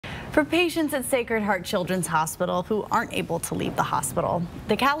For patients at Sacred Heart Children's Hospital who aren't able to leave the hospital,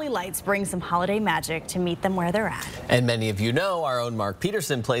 the Cowley Lights bring some holiday magic to meet them where they're at. And many of you know our own Mark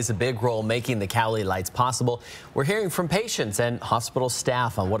Peterson plays a big role making the Cowley Lights possible. We're hearing from patients and hospital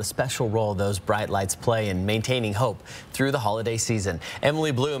staff on what a special role those bright lights play in maintaining hope through the holiday season.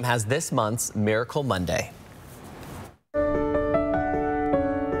 Emily Bloom has this month's Miracle Monday.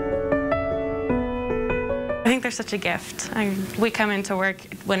 I think they're such a gift. We come into work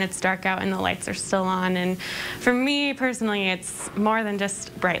when it's dark out and the lights are still on, and for me personally, it's more than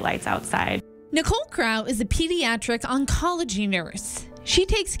just bright lights outside. Nicole Kraut is a pediatric oncology nurse. She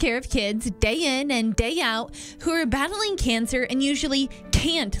takes care of kids day in and day out who are battling cancer and usually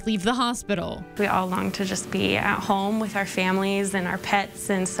can't leave the hospital. We all long to just be at home with our families and our pets,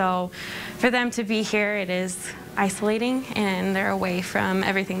 and so for them to be here, it is isolating, and they're away from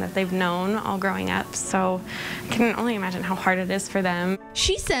everything that they've known all growing up, so I can only imagine how hard it is for them.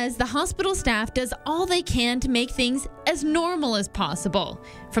 She says the hospital staff does all they can to make things as normal as possible,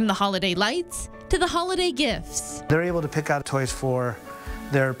 from the holiday lights to the holiday gifts. They're able to pick out toys for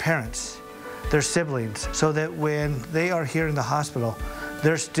their parents, their siblings, so that when they are here in the hospital,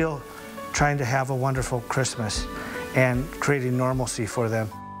 they're still trying to have a wonderful Christmas and creating normalcy for them.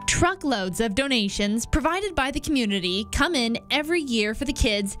 Truckloads of donations provided by the community come in every year for the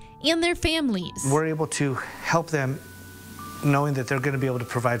kids and their families. We're able to help them knowing that they're going to be able to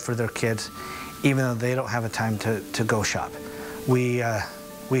provide for their kids even though they don't have a time to go shop. We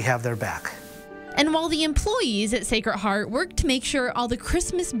have their back. And while the employees at Sacred Heart work to make sure all the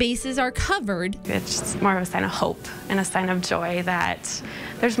Christmas bases are covered, it's just more of a sign of hope and a sign of joy that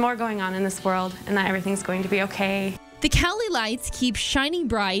there's more going on in this world and that everything's going to be okay. the Cowley Lights keep shining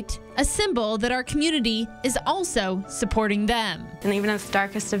bright, a symbol that our community is also supporting them. And even in the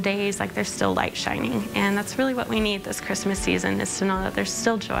darkest of days, like, there's still light shining. And that's really what we need this Christmas season, is to know that there's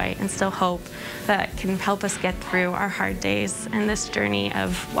still joy and still hope that can help us get through our hard days and this journey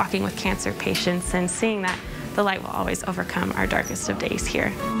of walking with cancer patients and seeing that the light will always overcome our darkest of days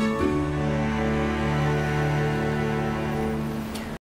here.